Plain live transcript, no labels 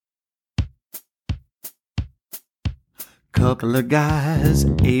Couple of guys,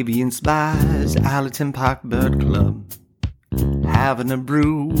 avian spies, Allerton Park Bird Club. Having a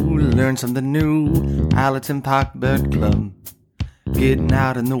brew, learn something new, Allerton Park Bird Club. Getting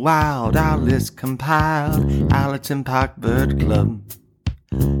out in the wild, our list compiled, Allerton Park Bird Club.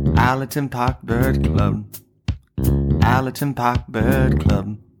 Allerton Park Bird Club. Allerton Park Bird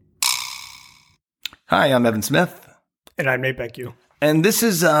Club. Hi, I'm Evan Smith. And I'm Nate Beckiu. And this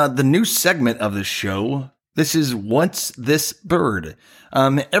is the new segment of the show. This is What's This Bird?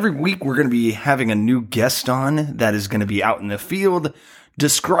 Every week we're going to be having a new guest on that is going to be out in the field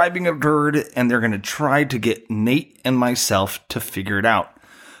describing a bird, and they're going to try to get Nate and myself to figure it out.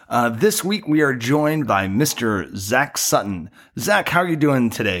 This week we are joined by Mr. Zach Sutton. Zach, how are you doing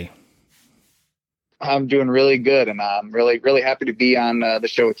today? I'm doing really good, and I'm really happy to be on the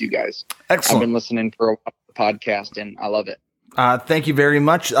show with you guys. Excellent. I've been listening for a while, the podcast, and I love it. Thank you very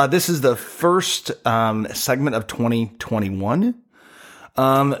much. This is the first segment of 2021.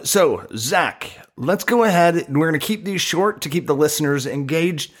 So, Zach, let's go ahead. We're going to keep these short to keep the listeners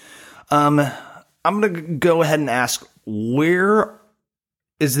engaged. I'm going to go ahead and ask, where's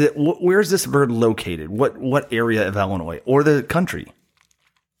this bird located? What area of Illinois or the country?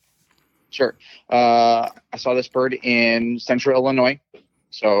 Sure. I saw this bird in central Illinois.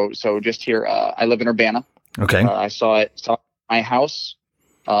 So just here, I live in Urbana. Okay. I saw it at my house,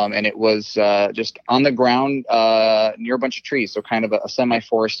 and it was just on the ground near a bunch of trees. So kind of a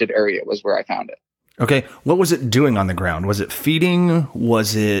semi-forested area was where I found it. Okay. What was it doing on the ground? Was it feeding?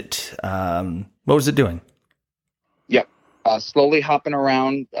 Was it, what was it doing? Yep. Slowly hopping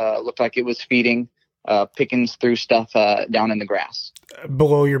around. Looked like it was feeding, picking through stuff down in the grass.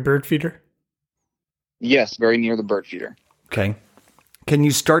 Below your bird feeder? Yes, very near the bird feeder. Okay. Can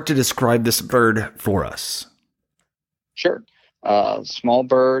you start to describe this bird for us? Sure. Small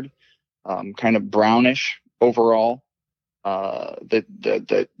bird, kind of brownish overall.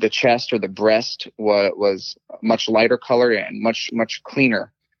 The chest or the breast was much lighter colored and much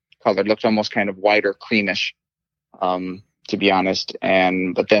cleaner colored. Looked almost kind of whiter, creamish, to be honest.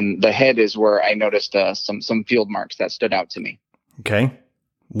 But then the head is where I noticed some field marks that stood out to me. Okay.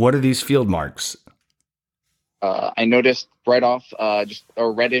 What are these field marks? I noticed right off just a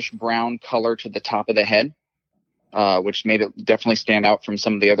reddish brown color to the top of the head, which made it definitely stand out from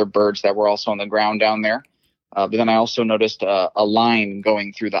some of the other birds that were also on the ground down there. But then I also noticed a line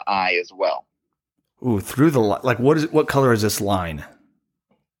going through the eye as well. Ooh, through the like what color is this line?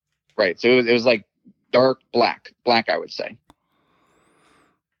 Right. So it was like dark black, I would say.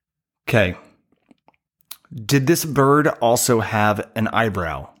 Okay. Did this bird also have an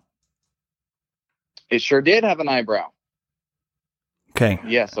eyebrow? It sure did have an eyebrow. Okay.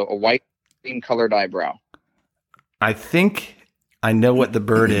 Yeah, so a white cream colored eyebrow. I think I know what the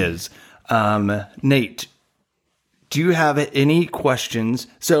bird is. Nate, do you have any questions?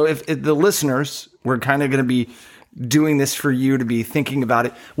 So if the listeners, we're kind of going to be doing this for you to be thinking about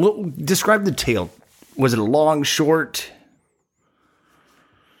it. Well, describe the tail. Was it a long, short?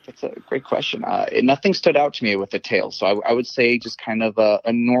 That's a great question. Nothing stood out to me with the tail. So I would say just kind of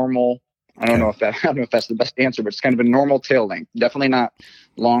a normal, I don't know if that's the best answer, but it's kind of a normal tail length. Definitely not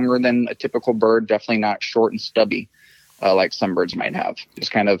longer than a typical bird. Definitely not short and stubby like some birds might have.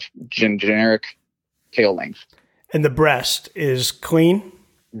 Just kind of generic tail length. And the breast is clean?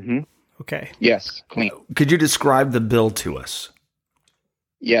 Mm-hmm. Okay. Yes, clean. Could you describe the bill to us?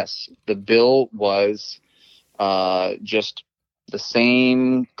 Yes, the bill was just the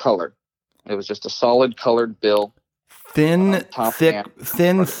same color. It was just a solid colored bill. Thin,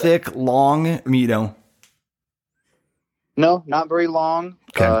 thick, long, No, not very long.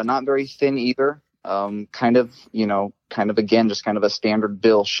 Okay. Not very thin either. Kind of again, just kind of a standard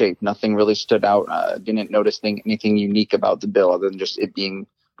bill shape. Nothing really stood out. Didn't notice anything unique about the bill other than just it being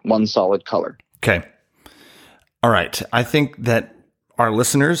one solid color. Okay. All right. I think that our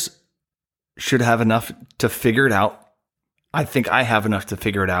listeners should have enough to figure it out. I think I have enough to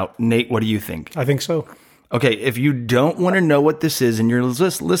figure it out. Nate, what do you think? I think so. Okay, if you don't want to know what this is and you're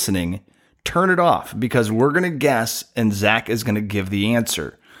just listening, turn it off because we're going to guess and Zach is going to give the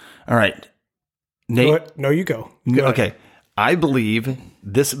answer. All right. Nate. No, you go. Okay. I believe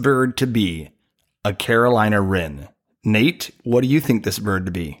this bird to be a Carolina wren. Nate, what do you think this bird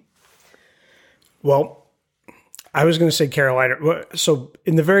to be? Well, I was going to say Carolina. So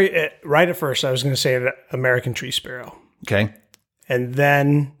in the right at first, I was going to say an American tree sparrow. Okay. And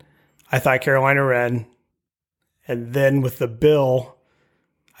then I thought Carolina wren. And then with the bill,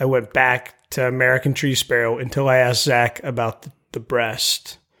 I went back to American tree sparrow until I asked Zach about the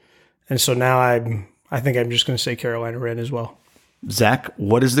breast. And so now I think I'm just going to say Carolina wren as well. Zach,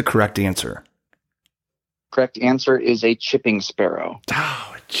 what is the correct answer? Correct answer is a chipping sparrow.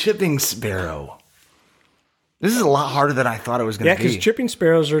 Oh, a chipping sparrow. This is a lot harder than I thought it was going to be. Yeah, because chipping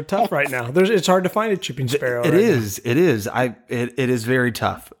sparrows are tough right now. It's hard to find a chipping sparrow. It is. It is very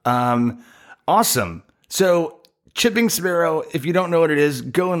tough. Awesome. So chipping sparrow, if you don't know what it is,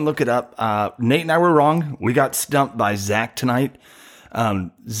 go and look it up. Nate and I were wrong. We got stumped by Zach tonight.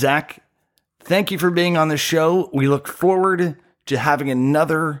 Zach, thank you for being on the show. We look forward to having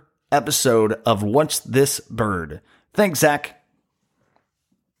another episode of What's This Bird? Thanks, Zach.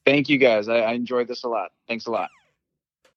 Thank you, guys. I enjoyed this a lot. Thanks a lot.